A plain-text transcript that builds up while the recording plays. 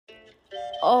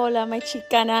Hola, my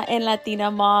Chicana and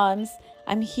Latina moms.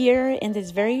 I'm here in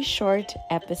this very short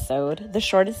episode, the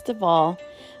shortest of all,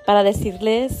 para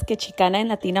decirles que Chicana and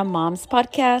Latina Moms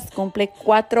podcast cumple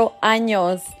 4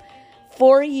 años.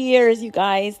 4 years, you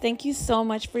guys. Thank you so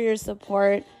much for your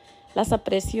support. Las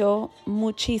aprecio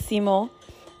muchísimo.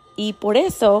 Y por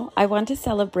eso, I want to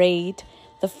celebrate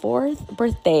the 4th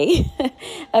birthday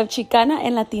of Chicana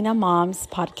and Latina Moms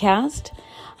podcast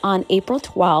on April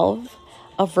 12th.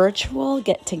 A virtual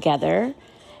get-together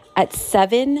at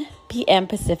 7 p.m.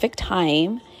 Pacific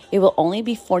time. It will only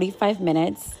be 45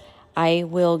 minutes. I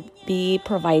will be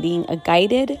providing a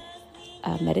guided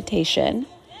meditation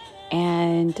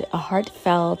and a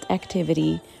heartfelt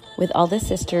activity with all the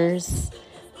sisters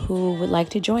who would like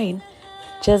to join.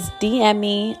 Just DM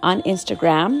me on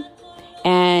Instagram.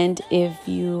 And if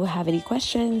you have any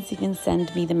questions, you can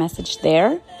send me the message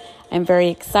there. I'm very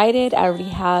excited. I already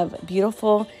have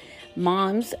beautiful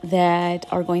moms that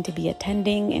are going to be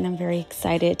attending, and I'm very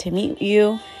excited to meet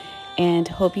you and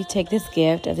hope you take this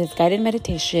gift of this guided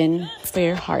meditation for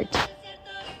your heart.